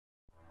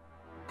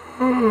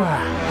Ain't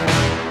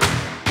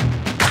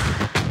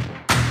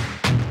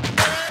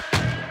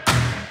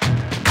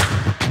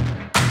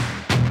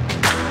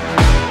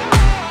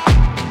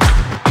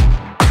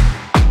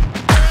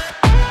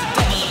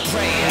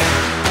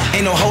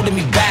no holding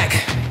me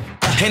back,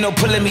 ain't no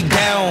pulling me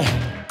down,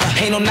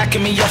 ain't no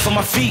knocking me off of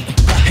my feet,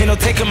 ain't no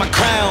taking my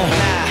crown.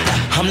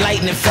 I'm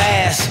lightning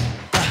fast,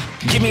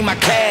 give me my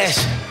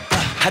cash,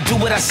 I do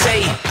what I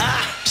say,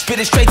 spit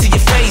it straight to your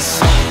face.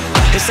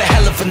 It's a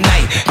hell of a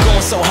night,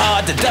 going so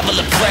hard the devil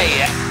will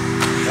pray.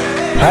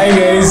 Hi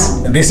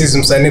guys, this is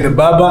Msanii the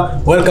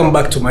Barber. Welcome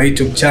back to my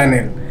YouTube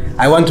channel.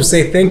 I want to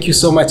say thank you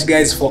so much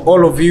guys for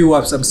all of you who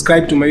have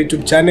subscribed to my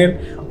YouTube channel,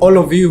 all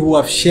of you who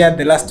have shared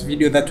the last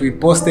video that we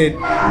posted.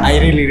 I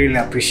really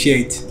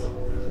appreciate.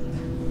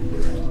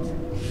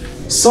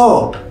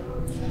 So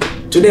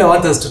today I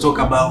want us to talk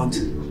about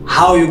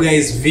how you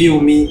guys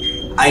view me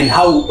and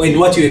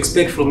what you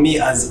expect from me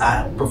as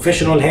a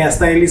professional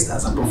hairstylist,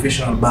 as a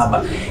professional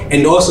barber,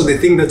 and also the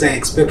thing that I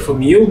expect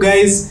from you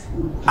guys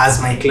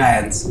as my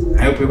clients.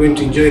 I hope you're going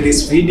to enjoy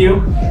this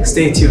video.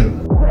 Stay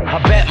tuned.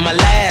 I bet my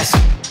last,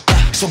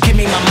 so give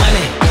me my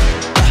money.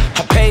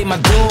 I paid my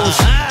dues,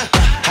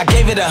 I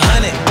gave it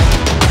 100.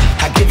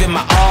 I give it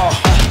my all,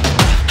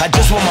 I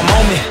just want my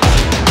moment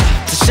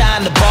to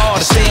shine the ball,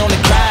 to stay on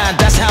the grind,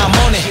 that's how I'm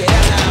on it.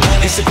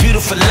 It's a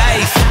beautiful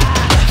life,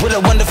 what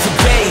a wonderful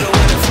day.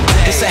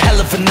 It's a hell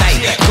of a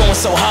night, going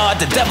so hard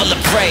the devil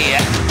will pray.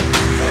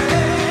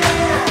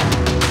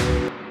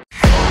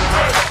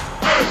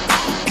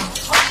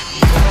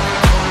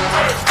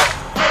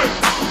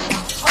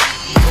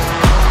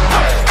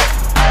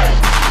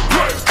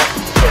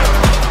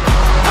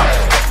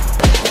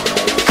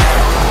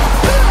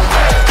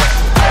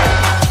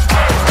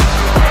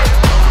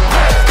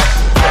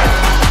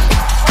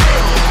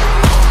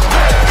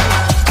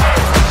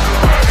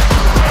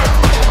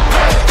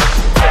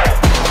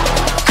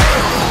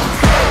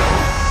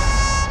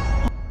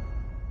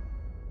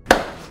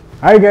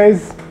 Hi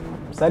guys,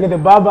 Msanii the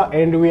Barber,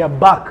 and we are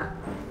back.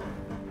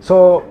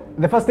 So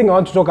the first thing I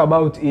want to talk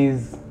about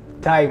is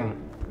time,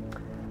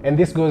 and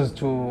this goes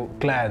to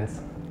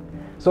clients.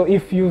 So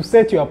if you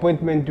set your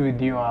appointment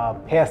with your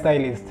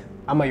hairstylist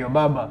or your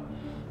barber,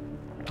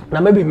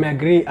 now maybe we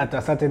agree at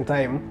a certain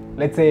time,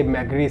 let's say we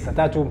agree saa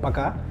 3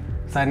 mpaka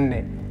saa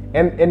 4,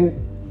 and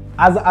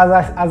as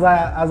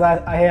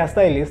a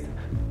hairstylist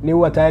ni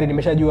huwa tayari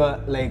nimeshajua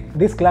like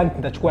this client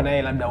nitachukua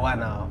naye labda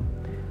 1 hour.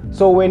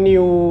 So when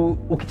you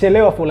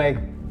ukichelewa for like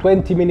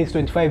 20 minutes,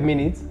 25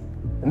 minutes,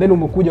 and then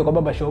umekuja kwa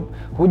barber shop,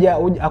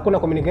 hakuna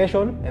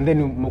communication, and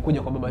then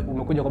umekuja kwa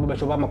barber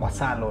shop ama kwa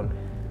salon,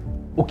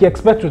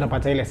 ukiexpect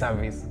utapata ile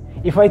service.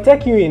 If I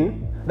take you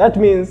in, that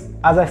means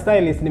as a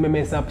stylist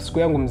nimemess up siku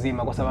yangu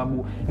mzima, kwa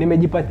sababu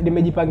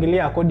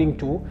nimejipangilia according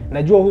to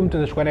najua huyu mtu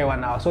atachukua naye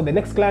 1 hour, so the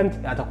next client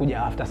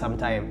atakuja after some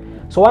time.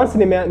 So once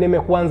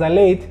nimekuanza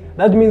late,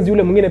 that means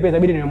yule mwingine pia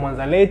itabidi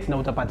nimemwanza late, na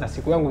utapata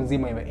siku yangu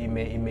nzima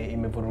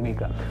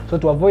imevurugika. So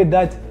to avoid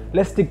that,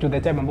 let's stick to the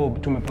time ambao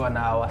tumepewa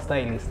na our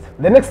stylist.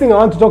 The next thing I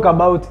want to talk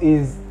about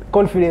is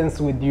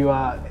confidence with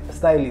your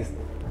stylist.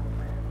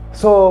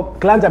 So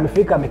client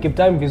amefika, amekeep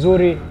time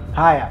vizuri,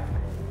 haya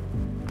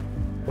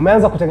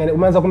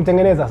umeanza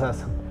kumtengeneza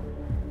sasa.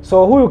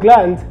 So huyu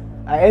client,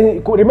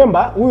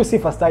 remember huyu si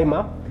first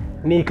timer,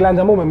 ni client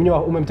ambao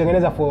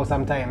umemtengeneza for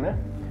some time,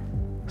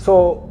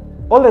 So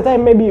all the time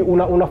maybe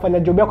unafanya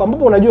job yako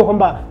ambapo unajua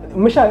kwamba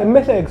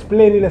umesha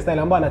explain ile style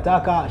ambayo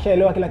anataka,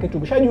 shaelewa kila kitu,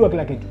 umeshajua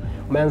kila kitu.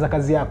 Umeanza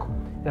kazi yako.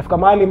 Inafika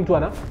mahali mtu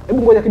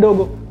hebu ngoja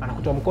kidogo,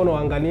 anakutoa mkono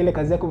angalie ile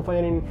kazi yako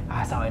umefanya nini.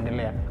 Sawa,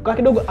 endelea. Kwa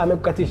kidogo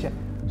amekukatisha.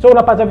 So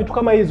unapata vitu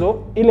kama hizo,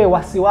 ile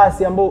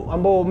wasiwasi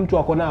ambao mtu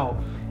wako nao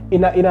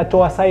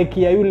inatoa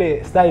psyche ya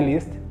yule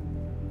stylist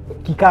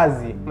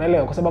kikazi.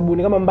 Unaelewa? Kwa sababu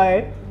ni kama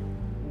mbaye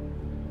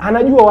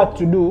anajua what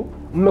to do.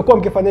 Mmekuwa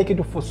mkifanya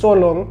kitu for so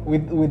long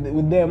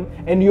with them,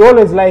 and you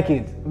always like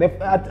it.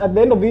 At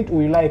the end of it,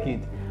 we like it.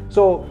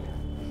 So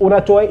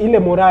unatoa ile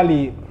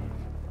morali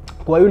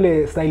kwa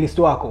yule stylist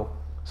wako.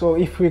 So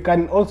if we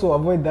can also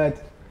avoid that,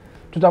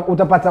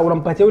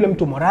 unampatia yule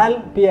mtu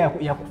moral pia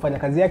ya kufanya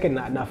kazi yake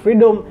na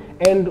freedom,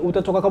 and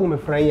utatoka kama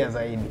umefurahia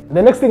zaidi.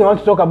 The next thing I want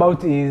to talk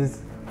about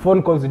is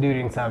phone calls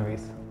during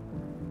service.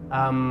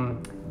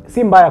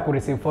 Si mbaya ku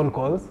receive phone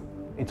calls,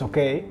 it's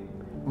okay,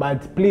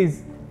 but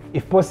please,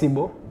 if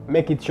possible,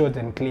 make it short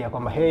and clear.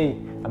 Kwamba hey,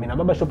 I'm in a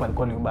barber shop, I'll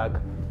call you back.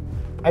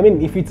 I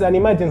mean, if it's an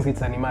emergency,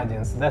 it's an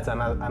emergency. That's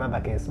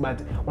another case. But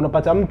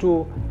unapata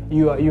mtu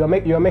you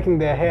are making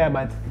their hair,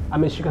 but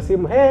ameshika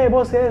simu, hey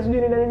boss, hey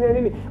sijui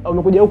nini.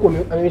 Umekuja huko,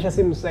 amesha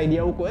simu side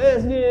ya huko,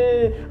 hey sijui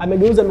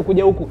amegeuza,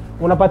 amekuja huko.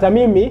 Unapata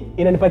mimi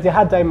inanipatia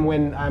hard time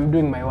when I'm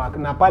doing my work.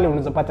 Na pale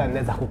unaweza pata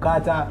naweza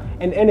kukata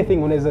and anything,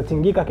 unaweza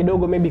tingika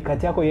kidogo, maybe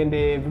kati yako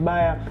iende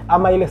vibaya,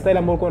 ama ile style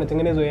ambayo ulikuwa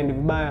unatengeneza iende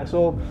vibaya.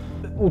 So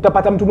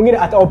utapata mtu mwingine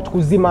ataopt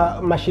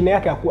kuzima mashine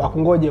yake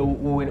akungoje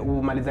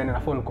umalizane na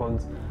phone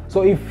calls.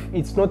 So if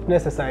it's not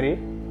necessary,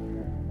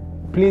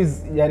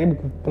 please jaribu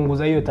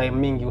kupunguza hiyo time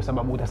mingi, kwa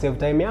sababu uta save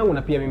time yangu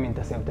na pia mimi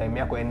nita save time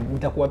yako, and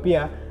nitakuwa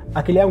pia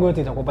akili yangu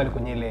yote itakuwa pale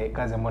kwenye ile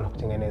kazi ambayo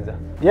nakutengeneza.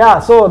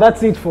 Yeah, so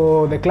that's it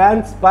for the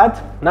clients part.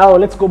 Now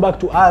let's go back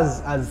to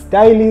us as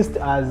stylists,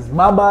 as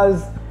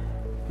barbers.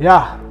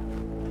 Yeah,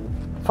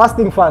 first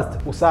thing first,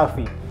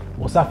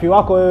 usafi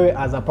wako wewe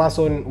as a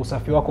person,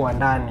 usafi wako wa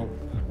ndani.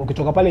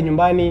 Ukitoka pale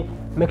nyumbani,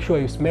 make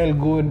sure you smell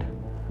good.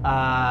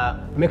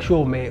 Make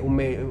sure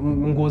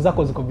nguo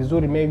zako ziko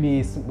vizuri,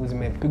 maybe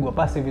zimepigwa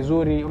pasi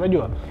vizuri.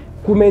 Unajua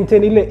ku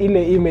maintain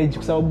ile image,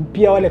 kwa sababu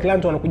pia wale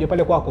client wanakuja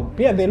pale kwako,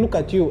 pia they look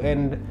at you,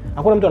 and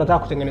hakuna mtu anataka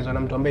kutengenezwa na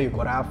mtu ambaye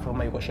yuko rough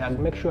ama yuko shag.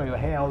 Make sure your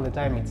hair all the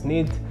time it's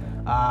neat.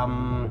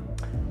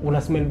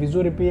 Una smell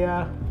vizuri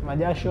pia,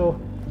 majasho.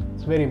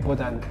 It's very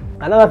important.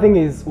 Another thing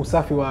is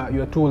usafi wa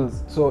your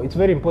tools. So it's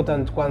very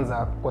important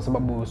kwanza, kwa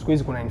sababu siku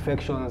hizi kuna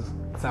infections.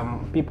 Some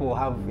people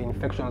have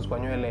infections kwa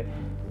nywele.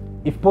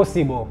 If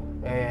possible,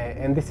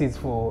 and this is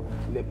for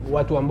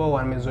watu ambao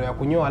wamezoea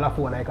kunyoa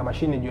alafu wanaweka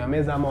mashine juu ya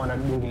meza ama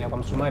wanadungilia kwa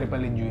msumari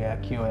pale juu ya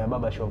kioo ya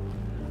barber shop.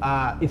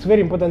 It's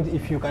very important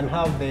if you can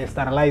have the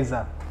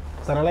sterilizer.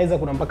 Sterilizer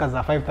kuna mpaka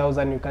za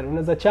 5000,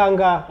 unaweza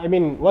changa. I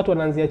mean, watu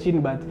wanaanzia chini,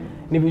 but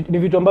ni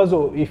vitu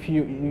ambazo if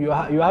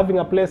you're having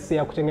a place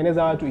ya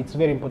kutengeneza watu, it's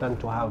very important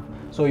to have.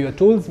 So your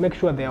tools, make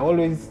sure they are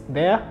always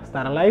there,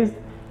 sterilized.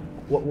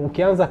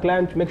 Ukianza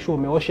client, make sure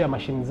umeosha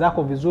machine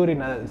zako vizuri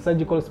na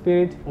surgical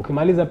spirit.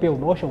 Ukimaliza pia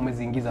umeosha,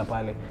 umeziingiza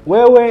pale.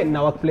 Wewe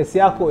na workplace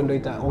yako ndio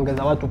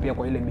itaongeza watu pia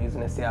kwa ile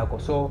business yako.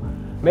 So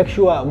make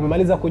sure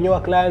umemaliza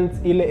kunyoa client,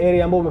 ile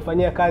area ambayo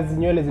umefanyia kazi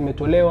nywele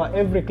zimetolewa,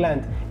 every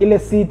client. Ile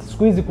seat,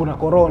 siku hizi kuna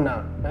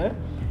corona,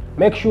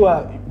 make sure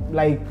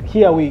like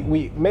here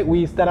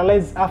we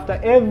sterilize after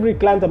every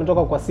client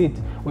ametoka kwa seat.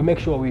 We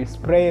make sure we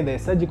spray the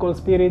surgical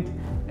spirit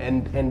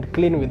and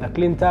clean with a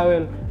clean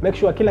towel. Make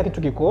sure kila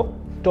kitu kiko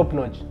top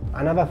notch.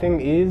 Another thing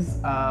is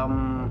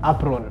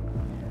apron.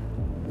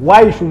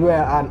 Why you should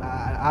wear an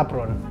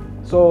apron?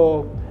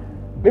 So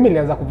mimi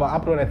nilianza kuvaa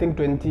apron I think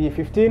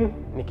 2015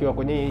 nikiwa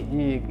kwenye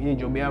hii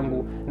job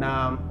yangu,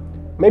 na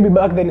maybe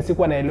back then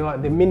sikuwa naelewa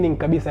the meaning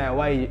kabisa ya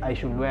why I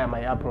should wear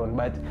my apron,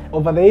 but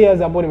over the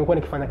years ambao nimekuwa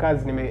nikifanya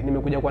kazi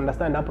nimekuja ku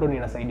understand apron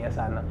inasaidia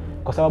sana,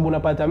 kwa sababu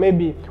unapata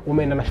maybe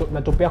umeenda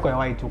na top yako ya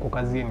white huko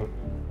kazini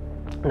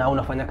na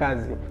unafanya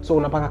kazi, so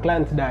unapaka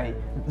client dye,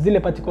 zile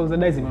particles za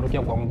dye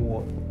zimerukia kwa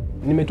nguo.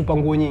 Nimetupa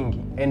nguo nyingi,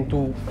 and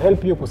to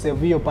help you to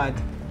save your part,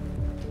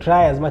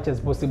 try as much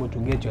as possible to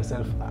get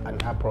yourself an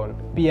apron.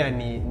 Pia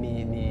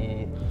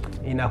ni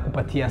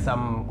inakupatia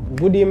some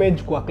good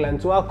image kwa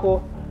clients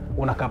wako,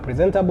 unakaa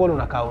presentable,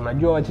 unakaa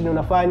unajua wachini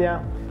unafanya.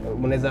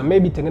 Unaweza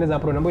maybe tengeneza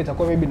apron ambayo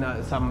itakuwa maybe na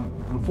some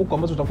mfuko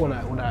ambazo utakuwa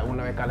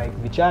unaweka like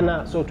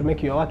vichana, so to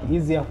make your work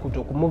easier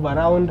to move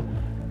around.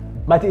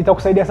 But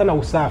itakusaidia sana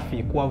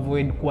usafi,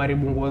 kuavoid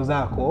kuharibu nguo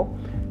zako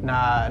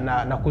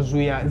na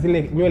kuzuia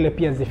zile nywele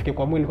pia zifike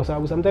kwa mwili, kwa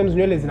sababu sometimes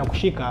nywele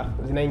zinakushika,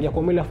 zinaingia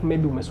kwa mwili afu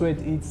maybe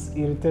umesweat, it's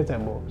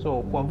irritable. So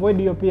kuavoid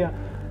hiyo pia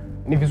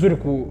ni vizuri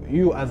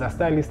you as a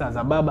stylist, as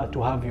a barber,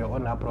 to have your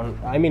own apron.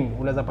 I mean,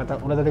 unaweza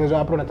tengeneza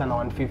apron hata na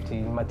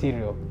 150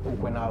 material,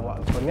 uko na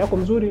apron yako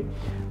mzuri,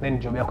 then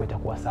job yako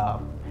itakuwa sawa.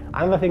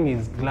 Another thing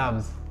is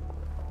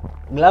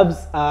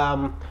gloves.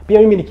 Pia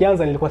mimi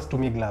nikianza nilikuwa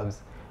situmii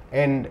gloves,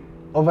 and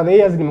over the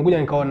years nimekuja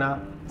nikaona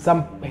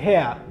some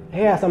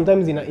hair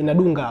sometimes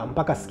inadunga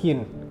mpaka skin,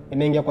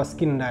 inaingia kwa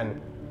skin ndani.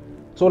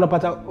 So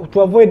unapata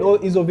to avoid all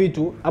hizo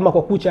vitu, ama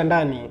kwa kucha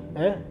ndani,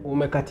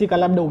 umekatika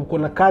labda uko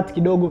na cut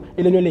kidogo,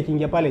 ile nywele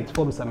ikiingia pale it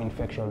forms some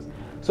infections.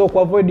 So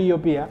kwa avoid hiyo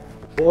pia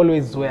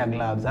always wear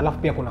gloves. Alafu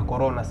pia kuna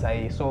corona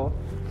sahi, so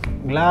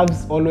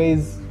gloves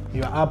always,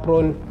 your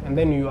apron, and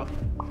then you are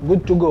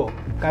good to go.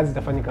 Kazi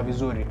itafanyika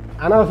vizuri.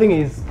 Another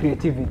thing is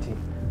creativity.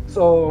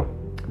 So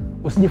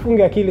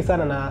usijifunge akili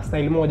sana na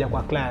style moja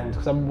kwa client,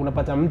 kwa sababu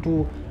unapata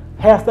mtu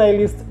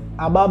hairstylist,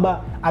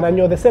 ababa,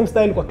 ananyoa the same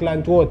style kwa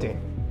client wote.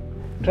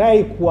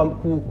 Try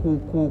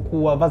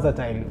kuwa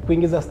versatile,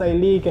 kuingiza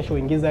style hii, kesho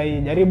ingiza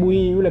hii, jaribu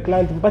hii. Yule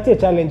client mpatie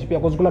challenge pia,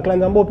 kwa kuna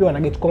client ambao pia wana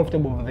get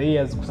comfortable over the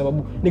years, kwa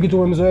sababu ni kitu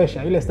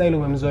umemzoesha, ile style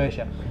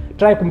umemzoesha.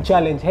 Try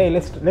kumchallenge, hey,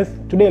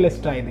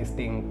 let's try this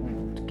thing,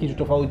 kitu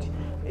tofauti.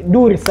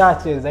 Do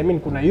researches. I mean,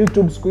 kuna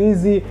YouTube siku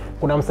hizi,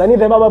 kuna Msanii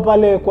the Barber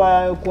pale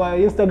kwa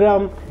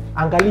Instagram.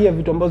 Angalia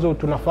vitu ambazo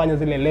tunafanya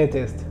zile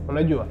latest.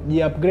 Unajua,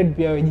 upgrade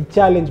pia,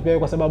 challenge pia,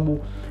 kwa sababu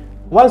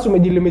once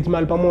umejilimit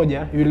mahali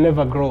pamoja, you will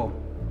never grow.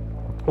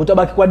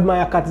 Utabaki kwa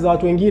admire cut za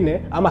watu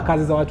wengine ama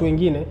kazi za watu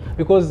wengine,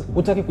 because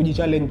hutaki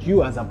kujichallenge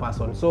you as a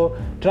person. So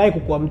try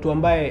kukuwa mtu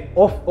ambaye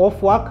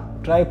off work,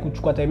 try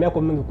kuchukua time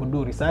yako mingi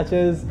kudo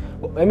researches.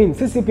 I mean,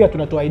 sisi pia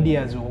tunatoa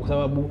ideas, kwa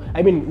sababu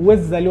I mean,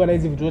 huwezi zaliwa na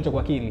hizi vitu zote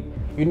kwa akili.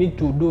 You need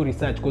to do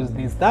research, because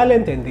there's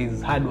talent and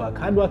there's hard work.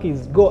 Hard work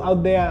is go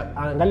out there,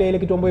 angalia ile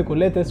kitu ambayo iko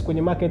latest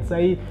kwenye market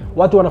sahi,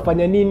 watu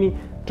wanafanya nini,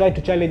 try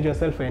to challenge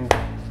yourself and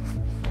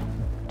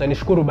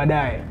utanishukuru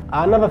baadaye.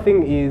 Another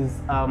thing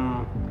is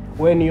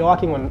when you're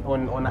working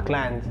on a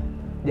client,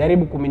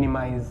 jaribu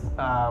kuminimize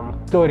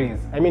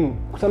stories. I mean,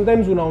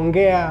 sometimes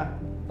unaongea,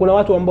 kuna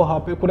watu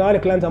ambao kuna wale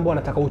clients ambao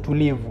wanataka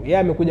utulivu. Yeye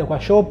amekuja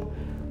kwa shop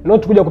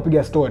not kuja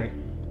kupiga story.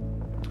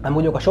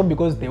 amekuja kwa shop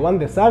because they want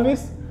the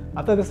service.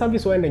 After the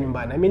service waende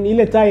nyumbani. I mean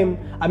ile time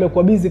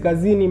amekuwa busy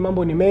kazini,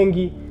 mambo ni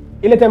mengi.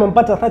 Ile time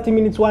ampata 30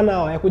 minutes 1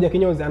 hour ya kuja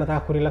kinyozi, anataka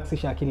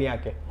kurelaxisha akili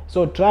yake.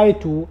 So try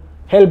to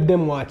help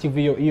them wa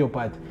achieve hiyo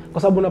part.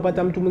 Kwa sababu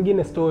unapata mtu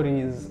mwingine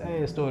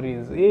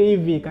stories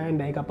hivi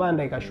kaenda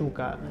ikapanda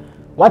ikashuka.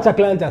 Wacha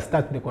client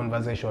start the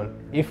conversation.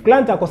 If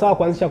client ako sawa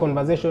kuanzisha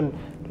conversation,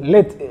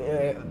 let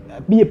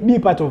be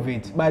part of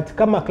it. But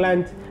kama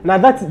client, na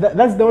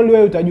that's the only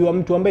way utajua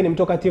mtu ambaye ni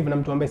mtokative na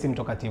mtu ambaye si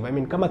mtokative. I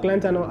mean kama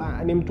client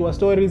ni mtu wa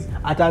stories,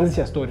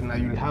 ataanzisha story na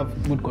you'll have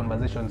good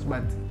conversations.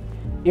 But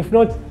if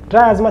not,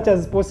 try as much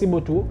as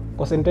possible to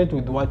concentrate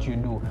with what you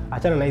do.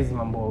 Achana na hizi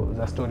mambo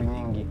za story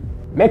nyingi.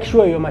 Make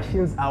sure your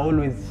machines are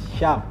always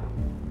sharp.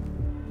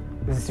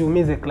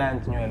 Zisiumize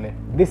client nywele.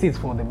 This is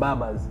for the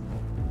barbers.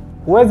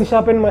 Huwezi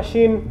sharpen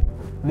machine,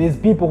 there's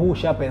people who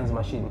sharpens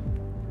machine.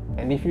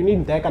 And if you need,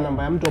 nitaweka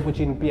namba ya mtu hapo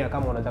chini pia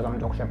kama unataka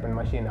mtu akusharpen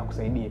machine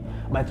akusaidie.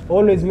 But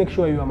always make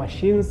sure your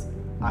machines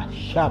are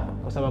sharp,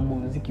 kwa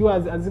sababu zikiwa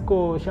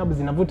haziko sharp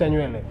zinavuta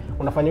nywele,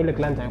 unafanya yule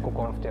client hayuko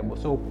comfortable.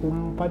 So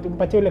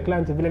kumpatia yule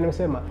client, vile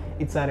nimesema,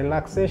 it's a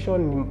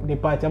relaxation, ni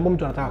part ambapo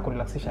mtu anataka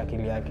kurelaxisha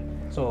akili yake.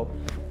 So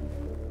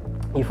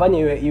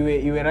ifanye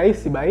iwe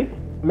rahisi by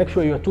make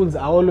sure your tools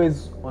are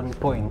always on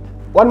point.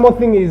 One more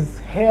thing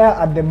is hair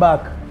at the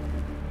back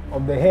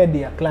of the head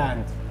ya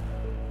client.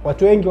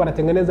 Watu wengi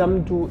wanatengeneza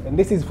mtu, and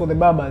this is for the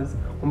barbers,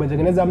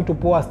 umetengeneza mtu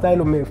poa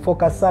style,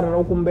 umefocus sana na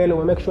huku mbele,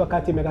 ume make sure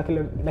kati imekaa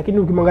kile, lakini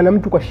ukimwangalia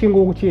mtu kwa shingo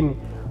huku chini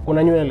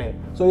kuna nywele.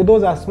 So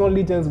those are small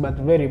details but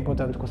very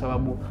important, kwa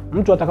sababu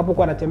mtu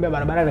atakapokuwa anatembea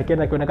barabarani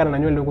akienda akionekana na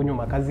nywele huku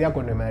nyuma, kazi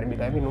yako ndio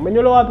imeharibika. I mean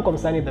umenyolewa wapi kwa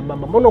msanii the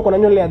barber? Mbona uko na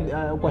nywele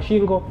kwa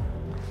shingo?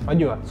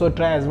 Unajua? So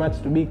try as much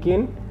to be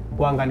keen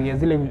kuangalia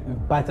zile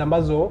parts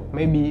ambazo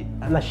maybe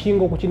ana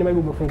shingo huku chini, maybe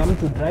umefunga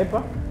mtu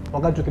driper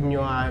wakati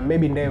ukimnyoa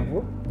maybe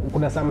ndevu,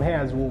 kuna some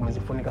hairs huo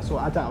umezifunika. So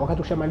hata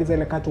wakati ushamaliza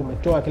ile kati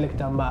umetoa kile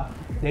kitambaa,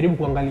 jaribu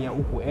kuangalia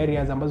huku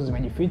areas ambazo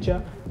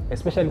zimejificha,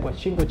 especially kwa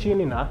shingo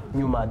chini na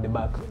nyuma at the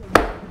back.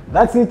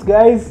 That's it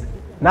guys.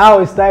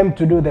 Now it's time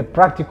to do the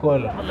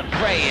practical.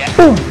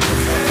 Boom.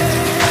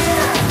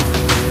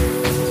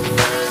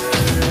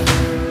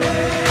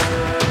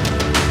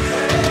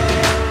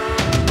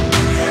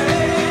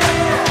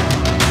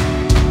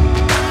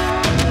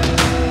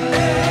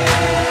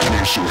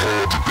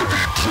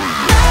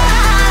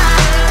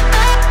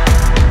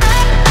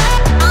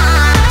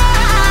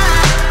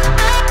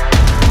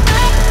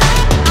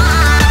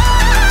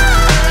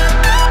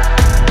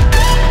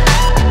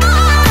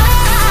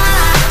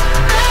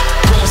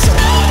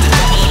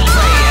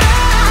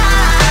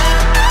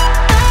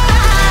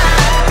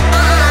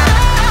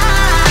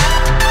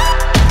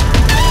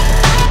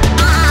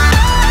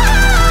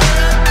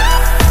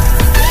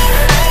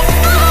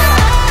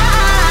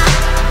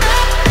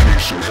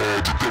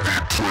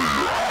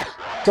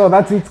 So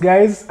that's it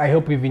guys. I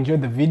hope you've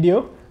enjoyed the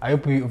video. I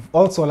hope you've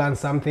also learned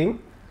something.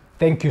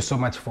 Thank you so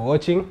much for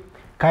watching.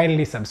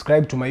 Kindly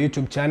subscribe to my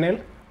YouTube channel.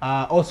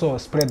 Also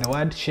spread the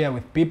word, share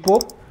with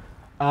people.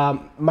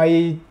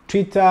 My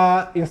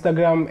Twitter,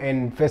 Instagram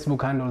and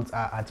Facebook handles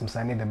are at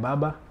Msanii the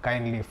Barber.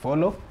 Kindly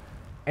follow.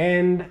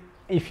 And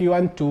if you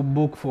want to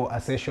book for a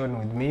session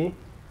with me,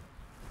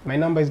 my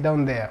number is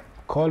down there.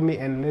 Call me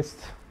and let's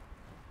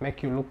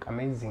make you look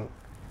amazing.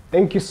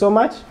 Thank you so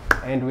much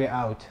and we're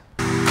out.